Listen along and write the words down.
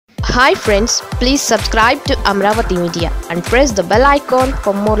Hi friends, please subscribe to Amaravathi Media and press the bell icon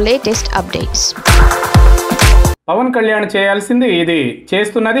for more latest updates. Pawan Kalyan చేయాల్సింది ఇది,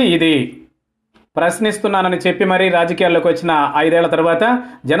 చేస్తున్నది ఇది. ప్రశ్నిస్తున్నానని చెప్పి మరీ రాజకీయాల్లోకి వచ్చిన 5 ఏళ్ల తర్వాత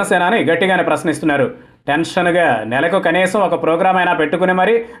జనసేనాని గట్టిగానే ప్రశ్నిస్తున్నారు. టెన్షన్గా నెలకు కనీసం ఒక ప్రోగ్రాం అయినా పెట్టుకుని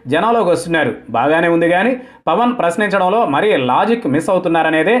మరీ జనంలోకి వస్తున్నారు. బాగానే ఉంది, కానీ పవన్ ప్రశ్నించడంలో మరీ లాజిక్ మిస్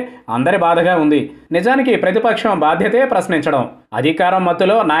అవుతున్నారనేదే అందరి బాధగా ఉంది. నిజానికి ప్రతిపక్షం బాధ్యతే ప్రశ్నించడం. అధికారం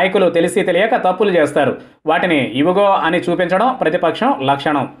మత్తులో నాయకులు తెలిసి తెలియక తప్పులు చేస్తారు. వాటిని ఇవిగో అని చూపించడం ప్రతిపక్షం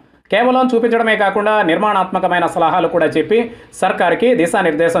లక్షణం. కేవలం చూపించడమే కాకుండా నిర్మాణాత్మకమైన సలహాలు కూడా చెప్పి సర్కారుకి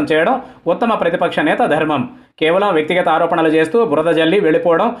దిశానిర్దేశం చేయడం ఉత్తమ ప్రతిపక్ష నేత ధర్మం. కేవలం వ్యక్తిగత ఆరోపణలు చేస్తూ బురద జల్లి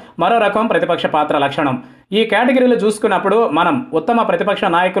వెళ్ళిపోవడం మరో రకం ప్రతిపక్ష పాత్ర లక్షణం. ఈ కేటగిరీలు చూసుకున్నప్పుడు మనం ఉత్తమ ప్రతిపక్ష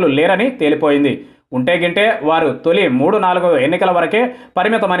నాయకులు లేరని తేలిపోయింది. ఉంటే గింటే వారు తొలి 3-4 ఎన్నికల వరకే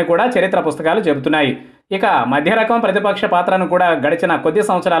పరిమితమని కూడా చరిత్ర పుస్తకాలు చెబుతున్నాయి. ఇక మధ్య రకం ప్రతిపక్ష పాత్రను కూడా గడిచిన కొద్ది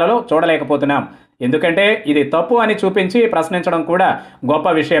సంవత్సరాలలో చూడలేకపోతున్నాం. ఎందుకంటే ఇది తప్పు అని చూపించి ప్రశ్నించడం కూడా గొప్ప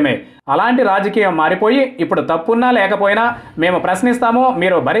విషయమే. అలాంటి రాజకీయం మారిపోయి ఇప్పుడు తప్పున్నా లేకపోయినా మేము ప్రశ్నిస్తాము,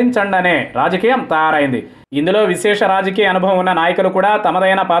 మీరు భరించండి అనే రాజకీయం తయారైంది. ఇందులో విశేష రాజకీయ అనుభవం ఉన్న నాయకులు కూడా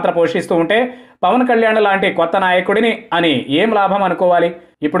తమదైన పాత్ర పోషిస్తూ ఉంటే పవన్ కళ్యాణ్ లాంటి కొత్త నాయకుడిని అని ఏం లాభం అనుకోవాలి?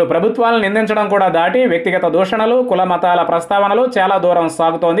 ఇప్పుడు ప్రభుత్వాలను నిందించడం కూడా దాటి వ్యక్తిగత దూషణలు, కుల మతాల ప్రస్తావనలు చాలా దూరం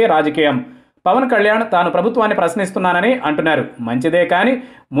సాగుతోంది రాజకీయం. పవన్ కళ్యాణ్ తాను ప్రభుత్వాన్ని ప్రశ్నిస్తున్నానని అంటున్నారు. మంచిదే, కానీ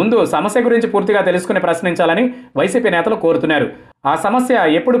ముందు సమస్య గురించి పూర్తిగా తెలుసుకుని ప్రశ్నించాలని వైసీపీ నేతలు కోరుతున్నారు. ఆ సమస్య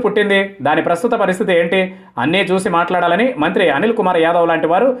ఎప్పుడు పుట్టింది, దాని ప్రస్తుత పరిస్థితి ఏంటి అన్నీ చూసి మాట్లాడాలని మంత్రి అనిల్ కుమార్ యాదవ్ లాంటి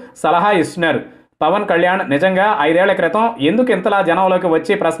వారు సలహా ఇస్తున్నారు. పవన్ కళ్యాణ్ నిజంగా 5 ఏళ్ల క్రితం ఎందుకు ఇంతలా జనంలోకి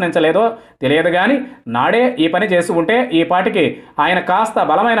వచ్చి ప్రశ్నించలేదో తెలియదు, కానీ నాడే ఈ పని చేసి ఉంటే ఈ పాటికి ఆయన కాస్త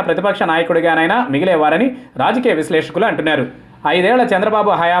బలమైన ప్రతిపక్ష నాయకుడిగానైనా మిగిలేవారని రాజకీయ విశ్లేషకులు అంటున్నారు. 5 ఏళ్ల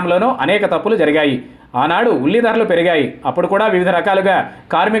చంద్రబాబు హయాంలోనూ అనేక తప్పులు జరిగాయి. ఆనాడు ఉల్లి ధరలు పెరిగాయి. అప్పుడు కూడా వివిధ రకాలుగా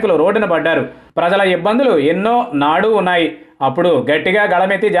కార్మికులు రోడ్డున పడ్డారు. ప్రజల ఇబ్బందులు ఎన్నో నాడు ఉన్నాయి. అప్పుడు గట్టిగా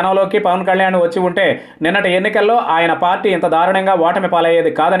గళమెత్తి జనంలోకి పవన్ కళ్యాణ్ వచ్చి ఉంటే నిన్నటి ఎన్నికల్లో ఆయన పార్టీ ఇంత దారుణంగా ఓటమి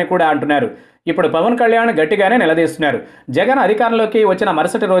పాలయ్యేది కాదని కూడా అంటున్నారు. ఇప్పుడు పవన్ కళ్యాణ్ గట్టిగానే నిలదీస్తున్నారు. జగన్ అధికారంలోకి వచ్చిన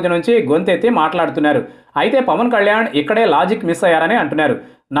మరుసటి రోజు నుంచి గొంతెత్తి మాట్లాడుతున్నారు. అయితే పవన్ కళ్యాణ్ ఇక్కడే లాజిక్ మిస్ అయ్యారని అంటున్నారు.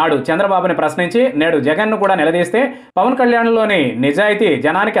 నాడు చంద్రబాబుని ప్రశ్నించి నేడు జగన్ను కూడా నిలదీస్తే పవన్ కళ్యాణ్లోని నిజాయితీ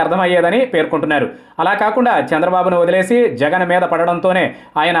జనానికి అర్థమయ్యేదని పేర్కొంటున్నారు. అలా కాకుండా చంద్రబాబును వదిలేసి జగన్ మీద పడడంతోనే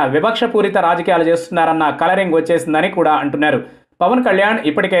ఆయన వివక్షపూరిత రాజకీయాలు చేస్తున్నారన్న కలరింగ్ వచ్చేసిందని కూడా అంటున్నారు. పవన్ కళ్యాణ్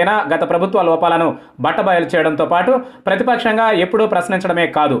ఇప్పటికైనా గత ప్రభుత్వ లోపాలను బట్టబయలు చేయడంతో పాటు ప్రతిపక్షంగా ఎప్పుడూ ప్రశ్నించడమే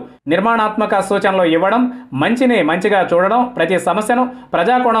కాదు, నిర్మాణాత్మక సూచనలు ఇవ్వడం, మంచిని మంచిగా చూడడం, ప్రతి సమస్యను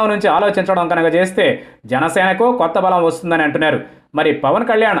ప్రజాకోణం నుంచి ఆలోచించడం కనుక చేస్తే జనసేనకు కొత్త బలం వస్తుందని అంటున్నారు. మరి పవన్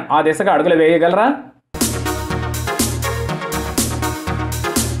కళ్యాణ్ ఆ దిశగా అడుగులు వేయగలరా?